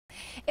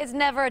It's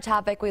never a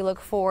topic we look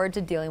forward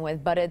to dealing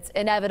with, but it's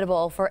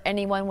inevitable for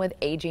anyone with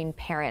aging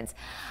parents.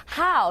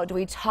 How do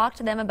we talk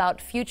to them about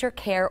future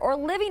care or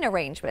living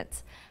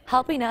arrangements?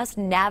 Helping us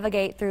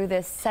navigate through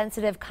this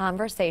sensitive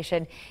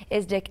conversation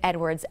is Dick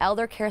Edwards,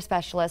 Eldercare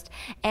Specialist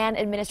and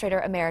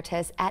Administrator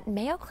Emeritus at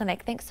Mayo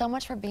Clinic. Thanks so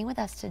much for being with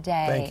us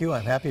today. Thank you.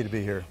 I'm happy to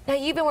be here. Now,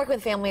 you've been working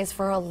with families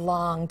for a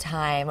long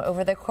time.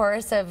 Over the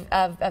course of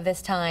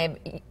this time,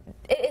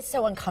 it is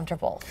so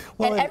uncomfortable.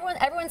 Well, and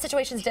everyone's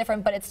situation is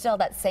different, but it's still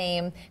that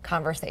same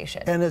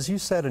conversation. And as you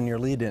said in your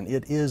lead-in,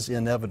 it is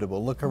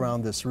inevitable. Look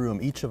around this room.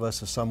 Each of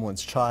us is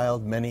someone's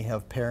child. Many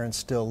have parents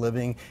still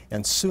living.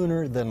 And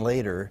sooner than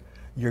later,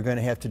 you're going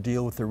to have to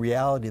deal with the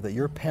reality that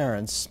your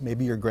parents,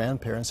 maybe your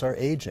grandparents, are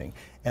aging.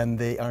 And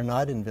they are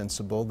not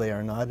invincible. They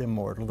are not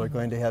immortal. They're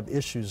going to have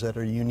issues that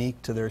are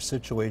unique to their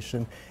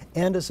situation.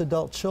 And as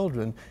adult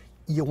children,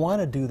 you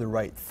want to do the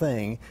right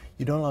thing.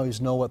 You don't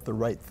always know what the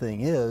right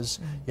thing is.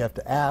 You have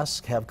to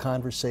ask, have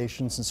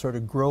conversations, and sort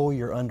of grow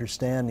your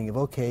understanding of,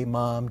 okay,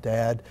 mom,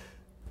 dad,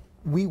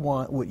 we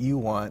want what you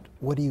want.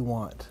 What do you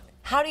want?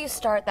 How do you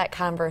start that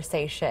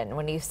conversation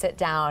when you sit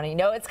down and you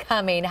know it's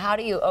coming? How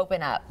do you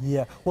open up?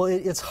 Yeah, well,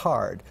 it's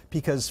hard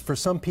because for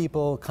some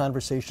people,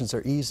 conversations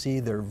are easy,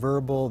 they're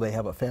verbal, they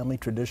have a family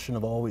tradition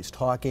of always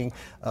talking.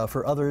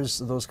 For others,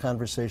 those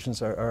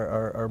conversations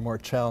are more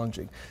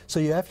challenging. So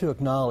you have to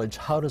acknowledge,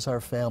 how does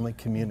our family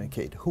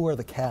communicate? Who are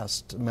the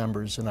cast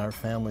members in our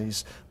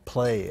family's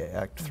play,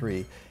 Act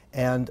 3?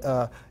 And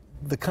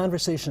the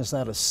conversation is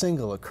not a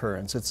single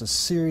occurrence. It's a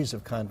series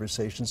of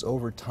conversations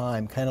over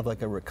time, kind of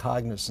like a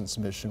reconnaissance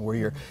mission where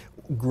you're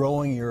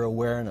growing your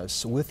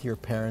awareness with your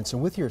parents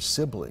and with your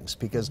siblings,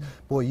 because,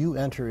 boy, you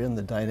enter in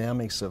the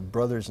dynamics of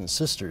brothers and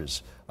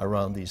sisters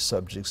around these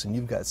subjects, and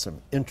you've got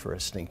some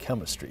interesting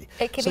chemistry.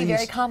 It can be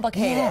very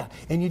complicated. Yeah,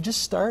 and you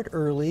just start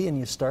early and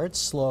you start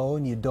slow,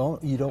 and you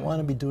don't want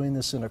to be doing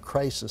this in a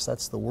crisis.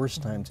 That's the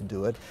worst time to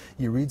do it.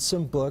 You read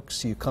some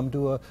books, you come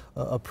to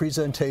a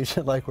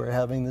presentation like we're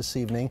having this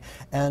evening,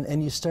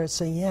 and you start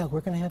saying, yeah,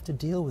 we're going to have to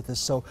deal with this,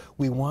 so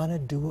we want to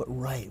do it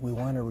right. We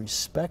want to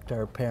respect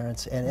our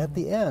parents, and at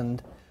the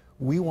end,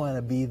 we want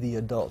to be the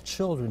adult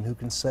children who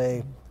can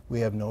say,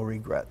 we have no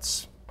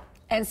regrets.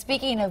 And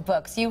speaking of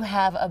books, you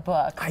have a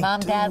book, Mom,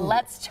 Dad,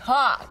 Let's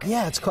Talk.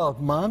 Yeah, it's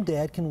called Mom,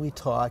 Dad, Can We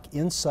Talk?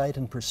 Insight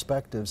and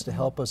Perspectives to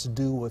Help Us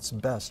Do What's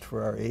Best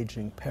for Our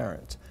Aging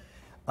Parent.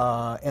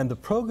 And the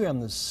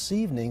program this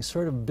evening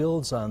sort of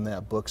builds on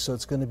that book, so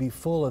it's going to be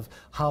full of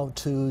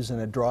how-tos,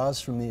 and it draws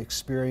from the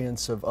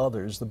experience of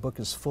others. The book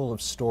is full of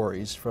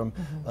stories from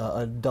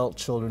adult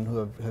children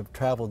who have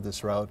traveled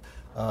this route.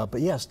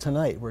 But yes,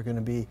 tonight we're going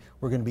to be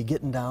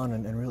getting down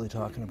and really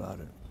talking about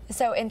it.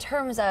 So in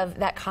terms of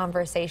that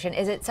conversation,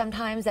 is it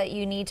sometimes that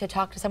you need to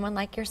talk to someone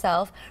like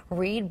yourself,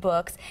 read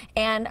books,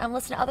 and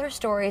listen to other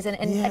stories and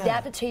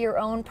adapt it to your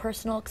own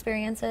personal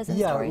experiences and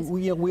stories?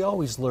 Yeah, we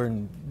always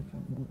learn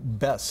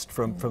best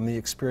from the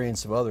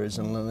experience of others,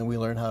 and then we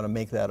learn how to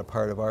make that a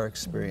part of our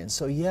experience.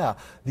 So yeah,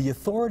 the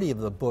authority of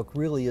the book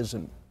really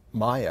isn't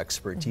my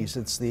expertise.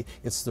 It's the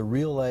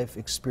real-life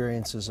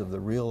experiences of the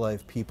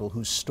real-life people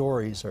whose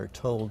stories are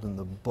told in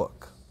the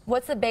book.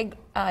 What's the big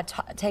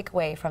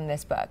takeaway from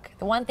this book?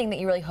 The one thing that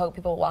you really hope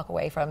people will walk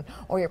away from,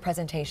 or your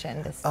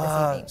presentation this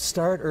evening?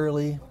 Start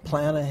early,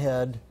 plan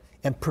ahead,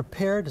 and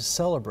prepare to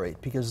celebrate,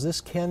 because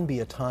this can be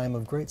a time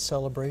of great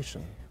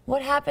celebration.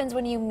 What happens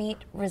when you meet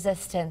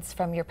resistance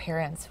from your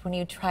parents, when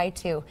you try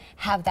to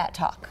have that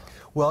talk?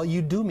 Well,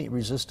 you do meet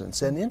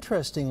resistance, and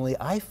interestingly,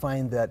 I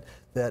find that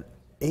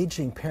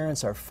aging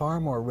parents are far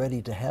more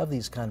ready to have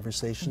these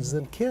conversations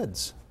than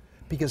kids.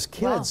 Because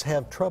kids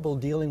have trouble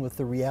dealing with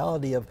the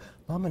reality of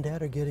mom and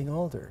dad are getting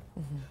older.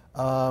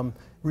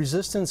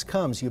 Resistance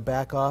comes, you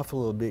back off a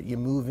little bit, you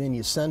move in,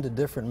 you send a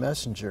different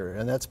messenger,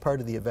 and that's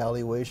part of the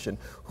evaluation.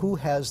 Who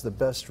has the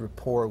best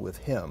rapport with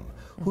him?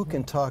 Who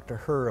can talk to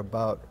her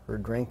about her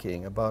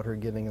drinking, about her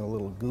getting a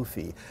little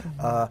goofy?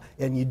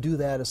 And you do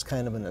that as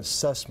kind of an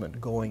assessment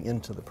going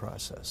into the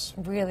process.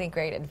 Really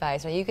great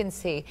advice. Well, you can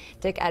see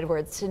Dick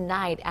Edwards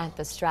tonight at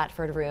the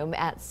Stratford Room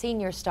at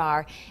Senior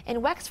Star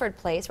in Wexford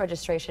Place.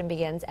 Registration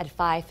begins at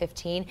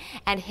 5:15,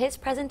 and his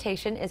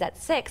presentation is at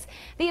 6.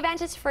 The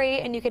event is free,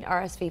 and you can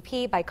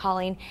RSVP by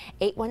calling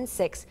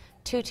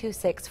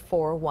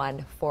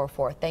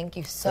 816-226-4144. Thank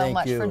you so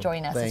much for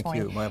joining us this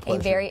morning. My pleasure.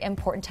 A very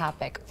important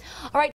topic. All right.